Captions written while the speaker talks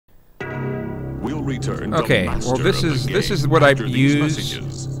will return Okay, to well this is what I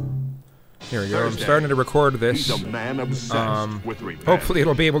use. Here we go. I'm starting to record this. He's a man obsessed with revenge. Hopefully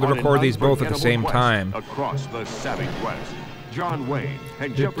it'll be able to On record an these both at the same unforgettable time. quest across the savage West, John Wayne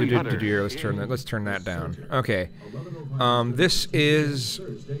and Jeffrey Hunter. Let's turn that down. Okay. This is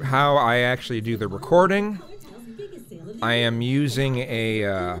how I actually do the recording. I am using a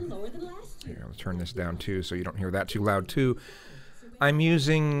here, I'll turn this down too so you don't hear that too loud too. I'm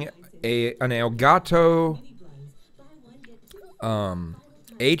using an Elgato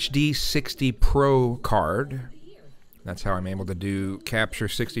HD60 Pro card. That's how I'm able to capture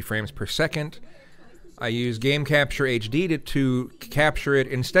 60 frames per second. I use Game Capture HD to capture it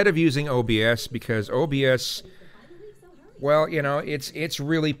instead of using OBS, because OBS, well, you know, it's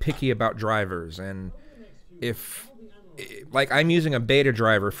really picky about drivers, and like I'm using a beta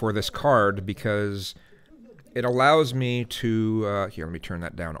driver for this card because it allows me to here, let me turn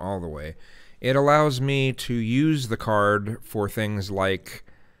that down all the way. It allows me to use the card for things like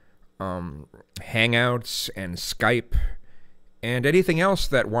Hangouts and Skype and anything else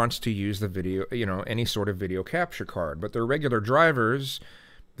that wants to use the video, you know, any sort of video capture card. But their regular drivers,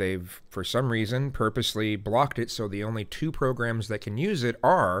 they've, for some reason, purposely blocked it, so the only two programs that can use it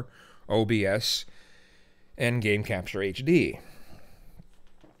are OBS and Game Capture HD.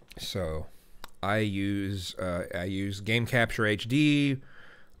 So I use Game Capture HD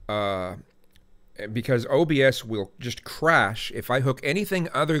because OBS will just crash if I hook anything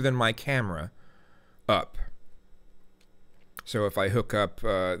other than my camera up. So if I hook up,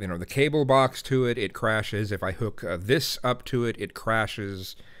 you know, the cable box to it, it crashes. If I hook this up to it, it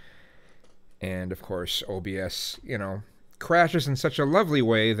crashes. And of course, OBS, you know, crashes in such a lovely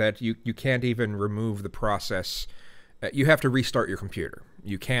way that you can't even remove the process. You have to restart your computer.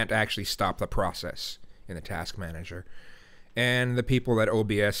 You can't actually stop the process in the task manager. And the people at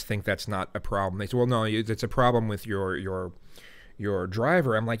OBS think that's not a problem. They say, well, no, it's a problem with your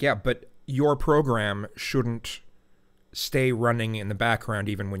driver. I'm like, yeah, but your program shouldn't stay running in the background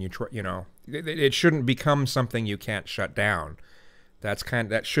even when you try, you know, it shouldn't become something you can't shut down.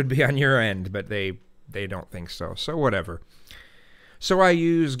 That should be on your end, but they don't think so. So whatever. So I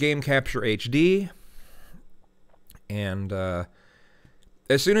use Game Capture HD, and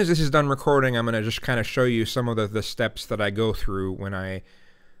as soon as this is done recording, I'm going to just kind of show you some of the steps that I go through when I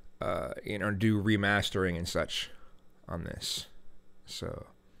you know, do remastering and such on this. So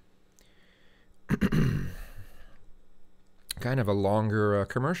kind of a longer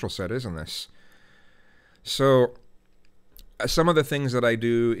commercial set, isn't this? So some of the things that I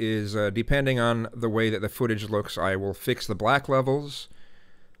do is, depending on the way that the footage looks, I will fix the black levels.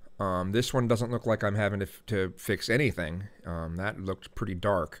 This one doesn't look like I'm having to fix anything. That looked pretty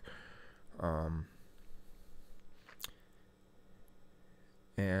dark.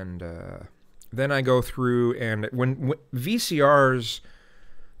 And then I go through, and when VCRs,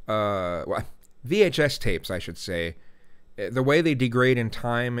 well, VHS tapes, I should say, the way they degrade in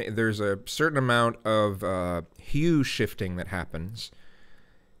time, there's a certain amount of hue shifting that happens,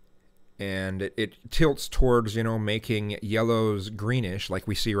 and it tilts towards, you know, making yellows greenish, like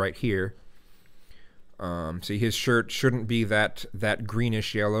we see right here. See, his shirt shouldn't be that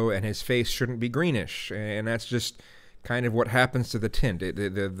greenish yellow, and his face shouldn't be greenish, and that's just kind of what happens to the tint,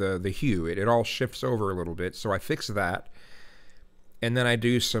 the hue. It all shifts over a little bit, so I fix that, and then I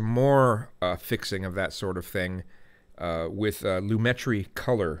do some more fixing of that sort of thing. With Lumetri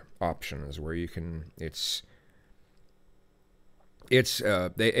color options, where you can, they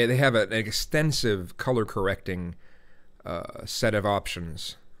have an extensive color correcting set of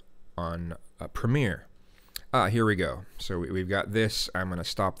options on Premiere. Here we go. So we've got this. I'm going to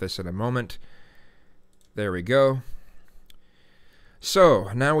stop this in a moment. There we go. So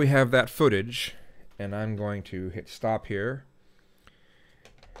now we have that footage, and I'm going to hit stop here.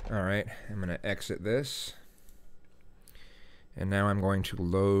 All right, I'm going to exit this. And now I'm going to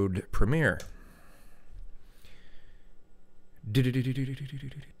load Premiere.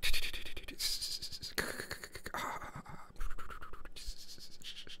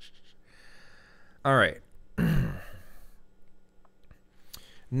 All right.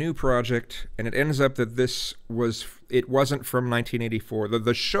 New project, and it ends up that it wasn't from 1984.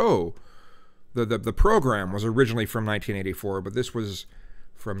 The show, the program was originally from 1984, but this was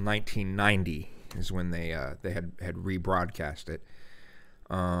from 1990. Is when they had rebroadcast it.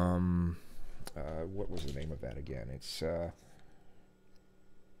 What was the name of that again? It's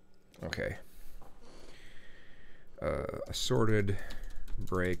okay. Assorted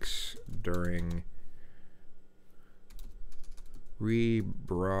breaks during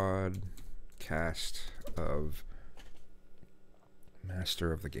rebroadcast of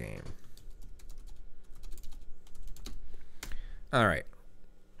Master of the Game. All right.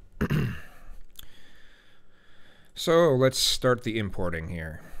 So let's start the importing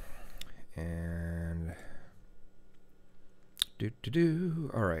here. And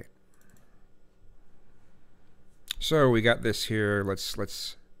all right. So we got this here. Let's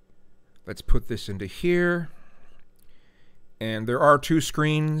put this into here. And there are two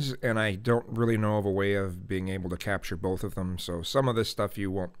screens, and I don't really know of a way of being able to capture both of them. So some of this stuff you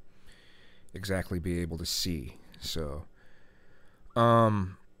won't exactly be able to see. So, but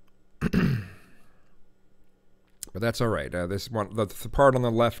that's all right. This one, the part on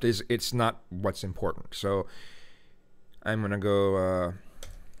the left it's not what's important. So I'm gonna go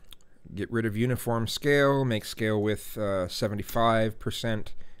get rid of uniform scale, make scale width 75%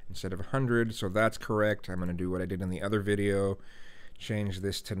 instead of 100. So that's correct. I'm gonna do what I did in the other video. Change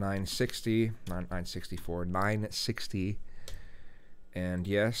this to 960, not 964, 960, and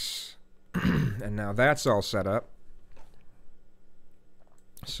yes. And now that's all set up.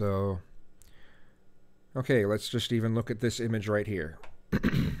 So, okay, let's just even look at this image right here.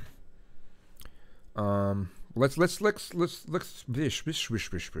 Let's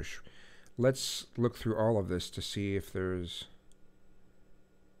look through all of this to see if there's.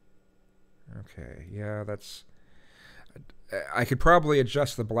 Okay, yeah, that's. I could probably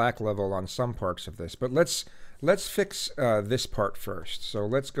adjust the black level on some parts of this, but let's fix this part first. So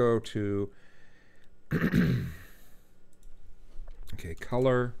let's go to okay,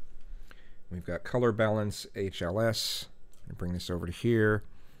 color. We've got color balance HLS. And bring this over to here,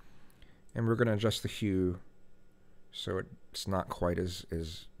 and we're going to adjust the hue so it's not quite as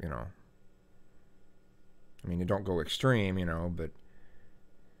you know. I mean, you don't go extreme, you know, but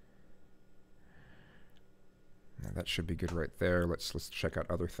that should be good right there. Let's check out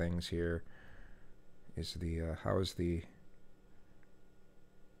other things here. Is the how is the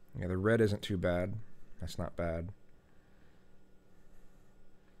the red isn't too bad. That's not bad.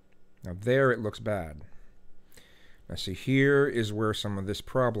 Now there it looks bad. Now see, here is where some of this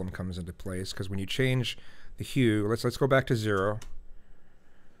problem comes into place, because when you change the hue, let's go back to 0.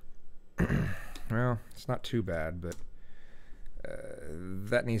 Well, it's not too bad, but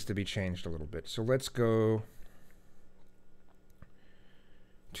that needs to be changed a little bit. So let's go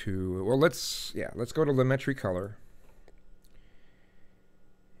to, well, let's go to Lumetri color,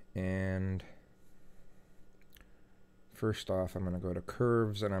 and first off I'm going to go to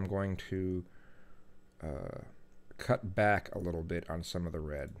curves, and I'm going to cut back a little bit on some of the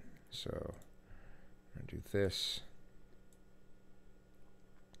red. So I'm going to do this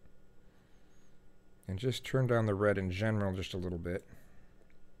and just turn down the red in general just a little bit.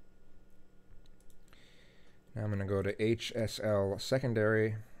 Now I'm going to go to HSL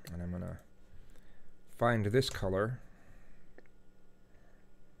secondary, and I'm going to find this color.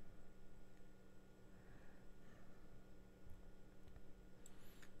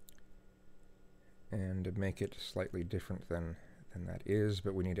 And to make it slightly different than that is,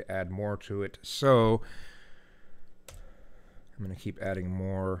 but we need to add more to it. So I'm going to keep adding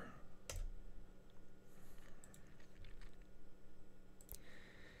more.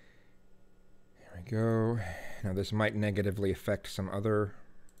 There we go. Now this might negatively affect some other.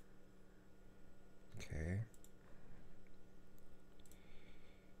 Okay.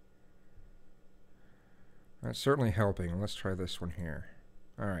 That's certainly helping. Let's try this one here.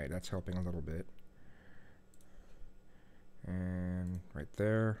 All right, that's helping a little bit. And right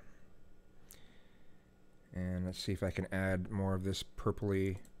there. And let's see if I can add more of this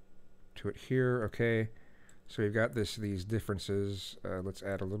purpley to it here. Okay, so we've got these differences. Let's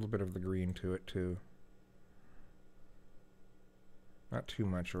add a little bit of the green to it too. Not too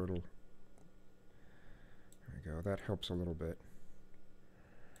much, or it'll. There we go. That helps a little bit.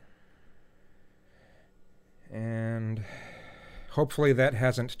 And hopefully that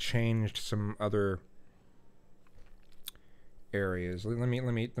hasn't changed some other areas. Let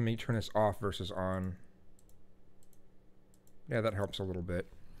me turn this off versus on. Yeah, that helps a little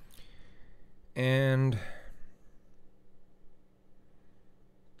bit. And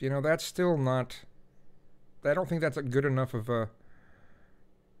you know, that's still not. I don't think that's a good enough of a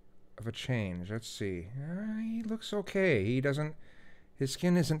change. Let's see. He looks okay. He doesn't. His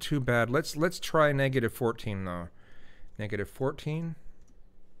skin isn't too bad. Let's try -14 though. -14.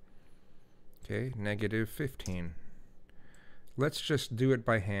 Okay, -15. Let's just do it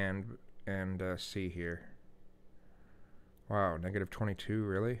by hand and see here. Wow, -22,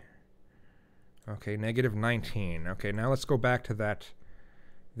 really? Okay, -19. Okay, now let's go back to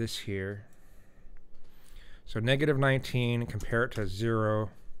this here. So -19, compare it to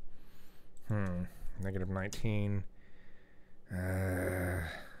 0. -19.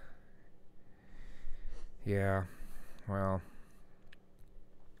 Yeah, well,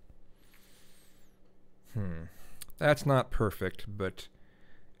 That's not perfect, but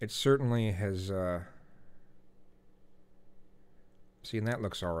it certainly has, see, and that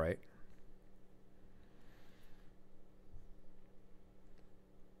looks all right.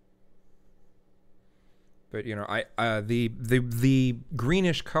 But, you know, the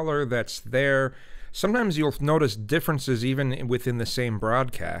greenish color that's there, sometimes you'll notice differences even within the same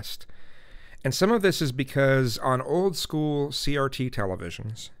broadcast. And some of this is because on old school CRT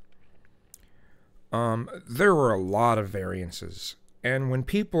televisions, there were a lot of variances. And when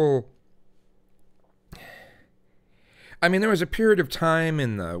people... I mean, there was a period of time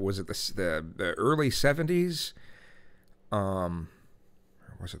in the, was it the early 70s? Or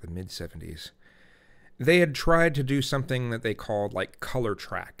was it the mid 70s? They had tried to do something that they called like color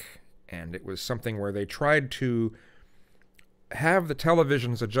track. And it was something where they tried to have the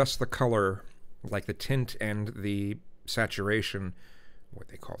televisions adjust the color, like the tint and the saturation, what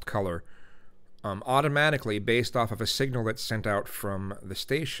they called color, automatically based off of a signal that's sent out from the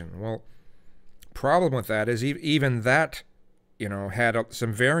station. Well, problem with that is even that, you know, had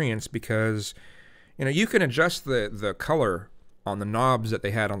some variance because, you know, you can adjust the color on the knobs that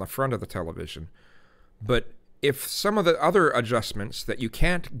they had on the front of the television, but if some of the other adjustments that you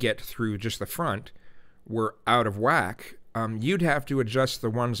can't get through just the front were out of whack, you'd have to adjust the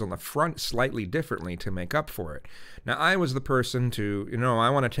ones on the front slightly differently to make up for it. Now, I was the person to, you know, I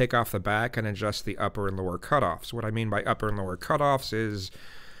want to take off the back and adjust the upper and lower cutoffs. What I mean by upper and lower cutoffs is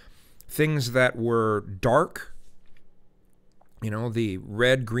things that were dark, you know, the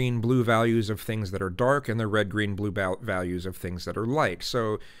red, green, blue values of things that are dark and the red, green, blue values of things that are light.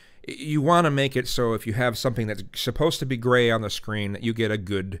 So you want to make it so if you have something that's supposed to be gray on the screen, that you get a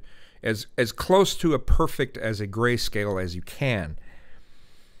good, as close to a perfect as a grayscale as you can.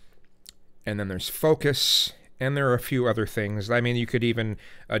 And then there's focus, and there are a few other things. I mean, you could even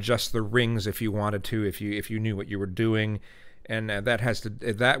adjust the rings if you wanted to, if you knew what you were doing, and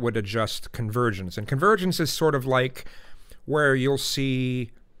that would adjust convergence. And convergence is sort of like where you'll see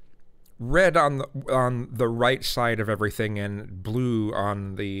red on the right side of everything and blue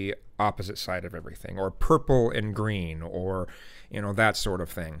on the opposite side of everything, or purple and green, or, you know, that sort of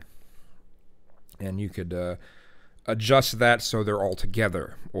thing. And you could adjust that so they're all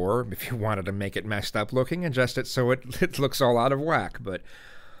together, or if you wanted to make it messed up looking, adjust it so it looks all out of whack. But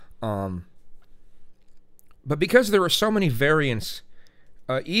because there were so many variants,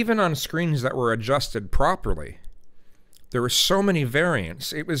 even on screens that were adjusted properly, there were so many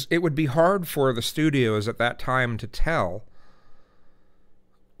variants. It would be hard for the studios at that time to tell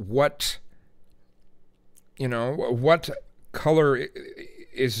what, you know, what color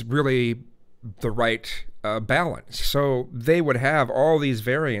is really the right balance. So they would have all these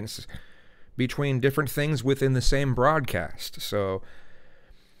variants between different things within the same broadcast. So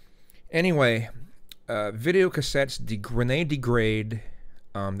anyway, video cassettes when they degrade,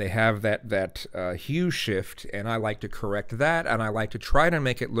 they have that hue shift, and I like to correct that, and I like to try to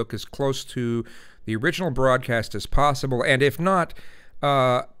make it look as close to the original broadcast as possible, and if not,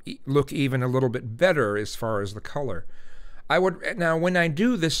 look even a little bit better as far as the color. Now, when I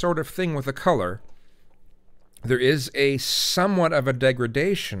do this sort of thing with the color, there is a somewhat of a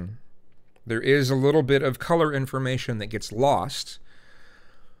degradation. There is a little bit of color information that gets lost,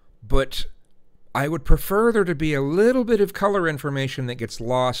 but I would prefer there to be a little bit of color information that gets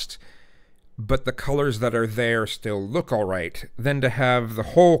lost, but the colors that are there still look all right, than to have the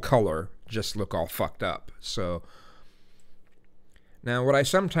whole color just look all fucked up. So, now what I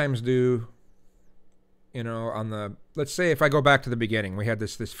sometimes do, you know, let's say if I go back to the beginning, we had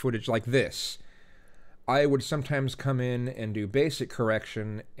this footage like this. I would sometimes come in and do basic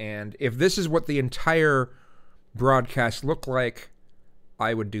correction, and if this is what the entire broadcast looked like,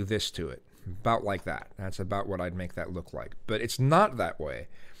 I would do this to it. About like that. That's about what I'd make that look like. But it's not that way.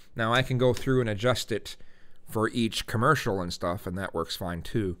 Now, I can go through and adjust it for each commercial and stuff, and that works fine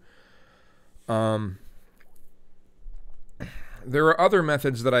too. There are other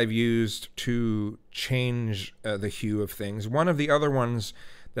methods that I've used to change the hue of things. One of the other ones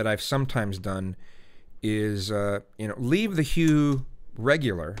that I've sometimes done is, you know, leave the hue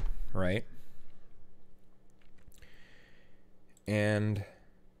regular, right? And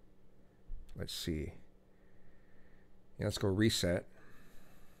let's see. Yeah, let's go reset.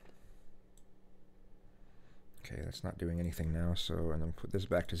 Okay, that's not doing anything now, so, and then put this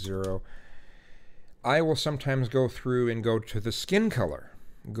back to 0. I will sometimes go through and go to the skin color.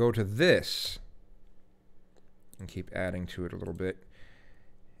 Go to this, and keep adding to it a little bit.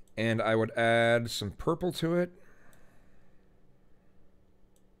 And I would add some purple to it.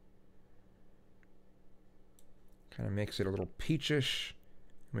 Kind of makes it a little peachish.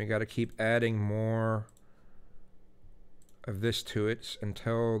 We got to keep adding more of this to it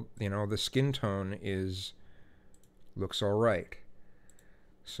until, you know, the skin tone looks all right.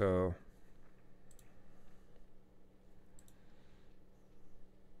 So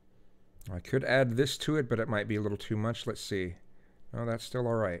I could add this to it, but it might be a little too much. Let's see. Oh, that's still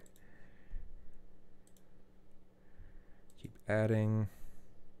all right. Keep adding.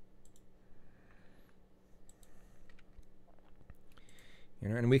 You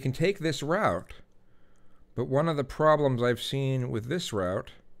know, and we can take this route, but one of the problems I've seen with this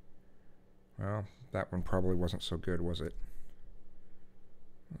route, well, that one probably wasn't so good, was it?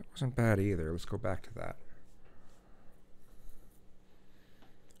 That wasn't bad either. Let's go back to that.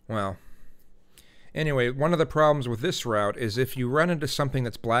 Well, anyway, one of the problems with this route is if you run into something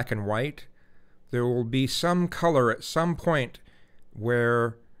that's black and white, there will be some color at some point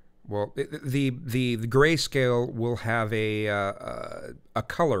where, well, the grayscale will have a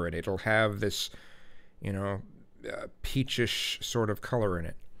color in it. It'll have this, you know, peachish sort of color in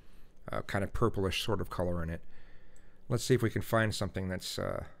it, kind of purplish sort of color in it. Let's see if we can find something that's.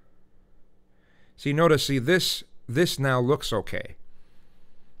 See, notice, see this now looks okay.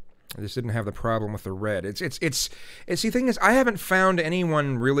 This didn't have the problem with the red. It's the thing is, I haven't found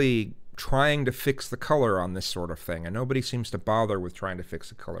anyone really trying to fix the color on this sort of thing, and nobody seems to bother with trying to fix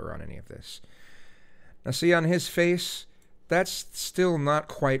the color on any of this. Now see, on his face, that's still not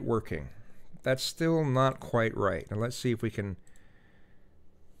quite working. That's still not quite right. Now let's see if we can.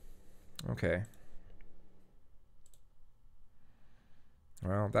 Okay.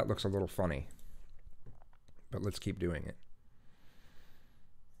 Well, that looks a little funny, but let's keep doing it.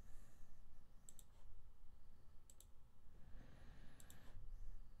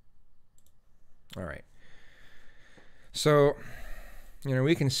 All right. So, you know,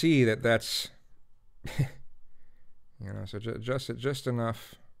 we can see that that's, you know, so just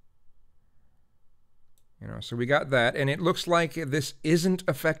enough. You know, so we got that, and it looks like this isn't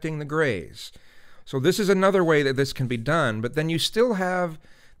affecting the grays. So this is another way that this can be done, but then you still have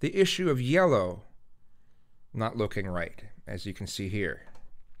the issue of yellow not looking right, as you can see here.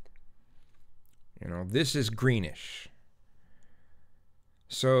 You know, this is greenish.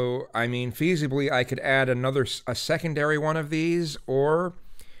 So, I mean, feasibly, I could add a secondary one of these, or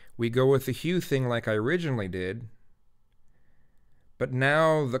we go with the hue thing like I originally did. But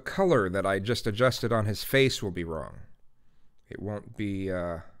now the color that I just adjusted on his face will be wrong. It won't be,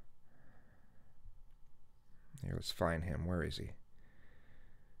 here, let's find him. Where is he?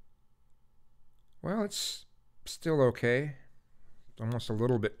 Well, it's still okay. It's almost a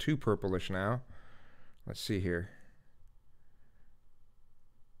little bit too purplish now. Let's see here.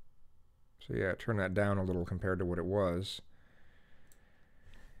 So yeah, turn that down a little compared to what it was.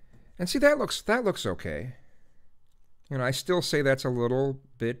 And see, that looks okay. You know, I still say that's a little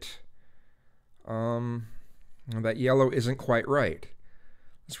bit, that yellow isn't quite right.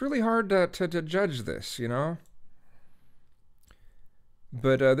 It's really hard to judge this, you know.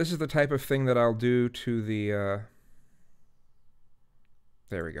 But this is the type of thing that I'll do to the,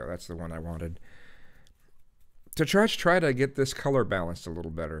 there we go, that's the one I wanted. To try to get this color balanced a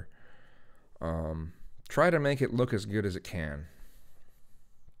little better. Try to make it look as good as it can.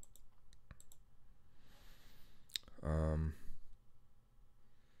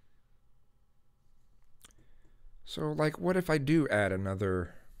 So, like, what if I do add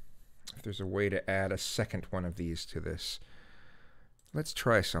another, if there's a way to add a second one of these to this? Let's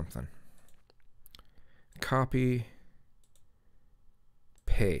try something. Copy,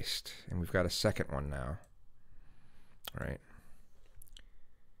 paste, and we've got a second one now. All right.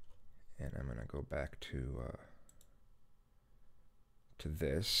 And I'm going to go back to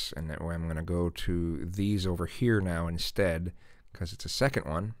this, and that way I'm going to go to these over here now instead, because it's a second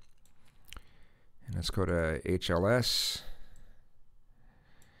one. And let's go to HLS,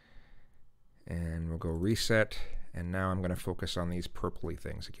 and we'll go reset, and now I'm going to focus on these purpley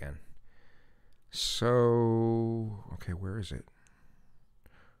things again. So, okay, where is it?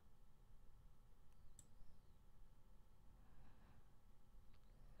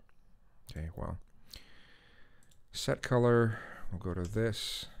 Okay, well, set color, we'll go to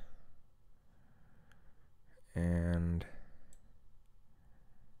this, and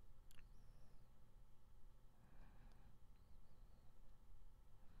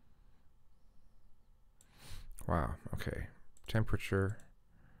wow, okay, temperature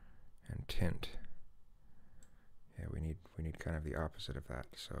and tint. Yeah, we need kind of the opposite of that,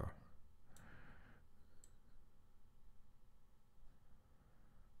 so.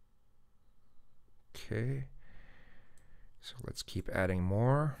 Okay, so let's keep adding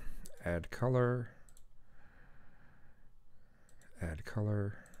more. Add color, add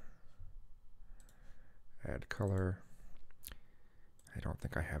color, add color. I don't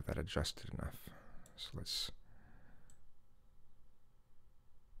think I have that adjusted enough. So let's...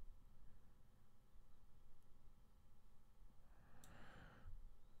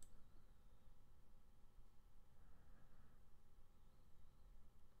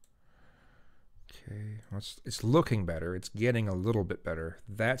 Okay, well, it's looking better. It's getting a little bit better.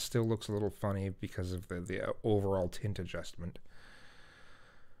 That still looks a little funny because of the overall tint adjustment.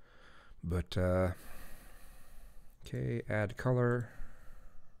 But, okay, add color.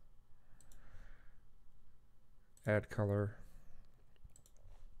 Add color.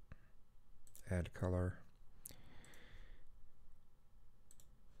 Add color.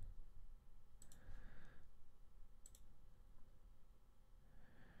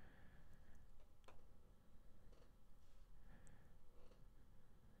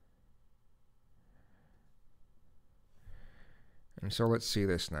 And so let's see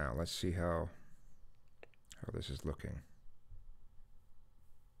this now. Let's see how this is looking.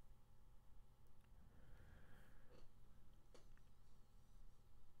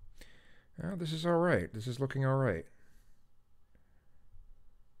 Oh, this is all right. This is looking all right.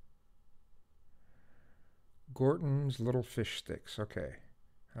 Gorton's Little Fish Sticks. Okay.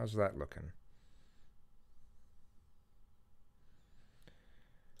 How's that looking?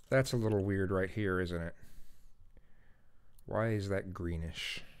 That's a little weird right here, isn't it? Why is that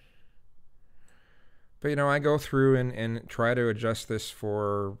greenish? But, you know, I go through and try to adjust this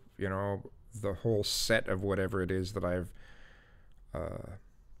for, you know, the whole set of whatever it is that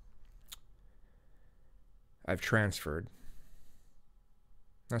I've transferred.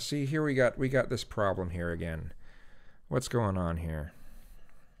 Now see, here we got this problem here again. What's going on here?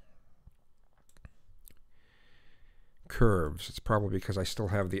 Curves. It's probably because I still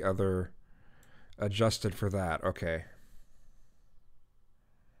have the other adjusted for that. Okay.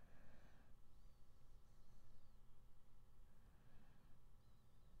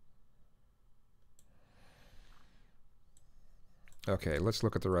 Okay, let's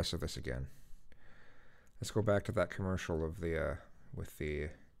look at the rest of this again. Let's go back to that commercial of the, with the,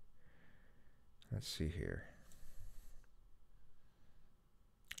 let's see here.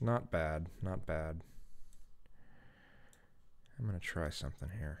 Not bad, not bad. I'm going to try something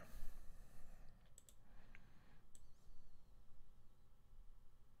here.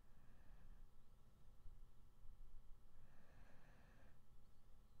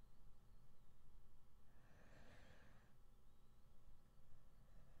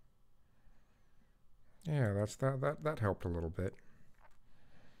 Yeah, that helped a little bit.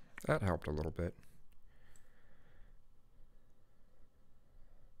 That helped a little bit.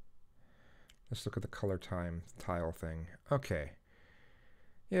 Let's look at the color time tile thing. Okay.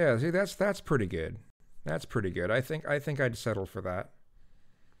 Yeah, see that's pretty good. That's pretty good. I think I'd settle for that.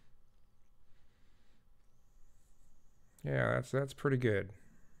 Yeah, that's pretty good.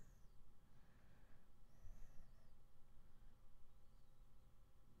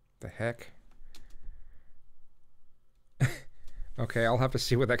 The heck? Okay, I'll have to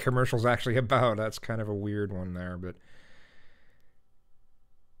see what that commercial's actually about. That's kind of a weird one there, but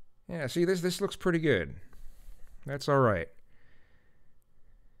yeah, see this looks pretty good. That's all right.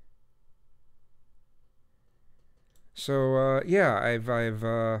 So yeah, I've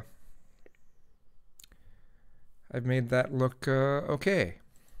made that look okay.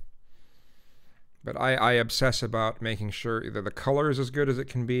 But I obsess about making sure that the color is as good as it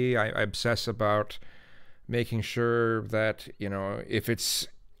can be. I obsess about making sure that, you know, if it's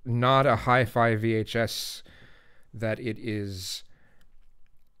not a hi-fi VHS, that it is,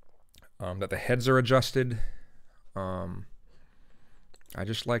 that the heads are adjusted. I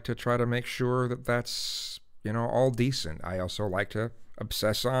just like to try to make sure that that's, you know, all decent. I also like to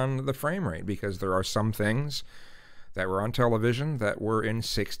obsess on the frame rate because there are some things that were on television that were in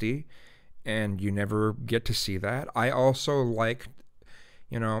 60 and you never get to see that. I also like,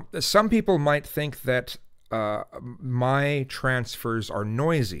 you know, some people might think that my transfers are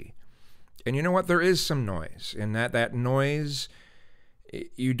noisy. And you know what? There is some noise. And that noise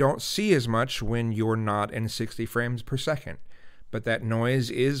you don't see as much when you're not in 60 frames per second. But that noise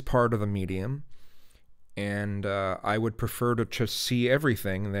is part of the medium. And I would prefer to just see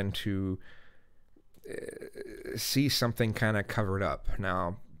everything than to see something kind of covered up.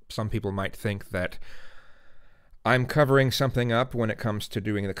 Now, some people might think that I'm covering something up when it comes to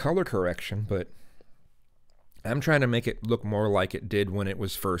doing the color correction, but I'm trying to make it look more like it did when it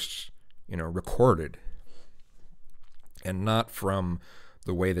was first, you know, recorded, and not from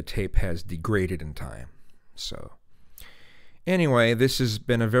the way the tape has degraded in time. So anyway, this has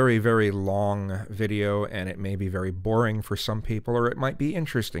been a very, very long video, and it may be very boring for some people, or it might be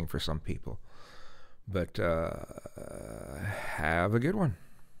interesting for some people. But have a good one.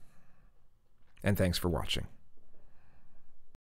 And thanks for watching.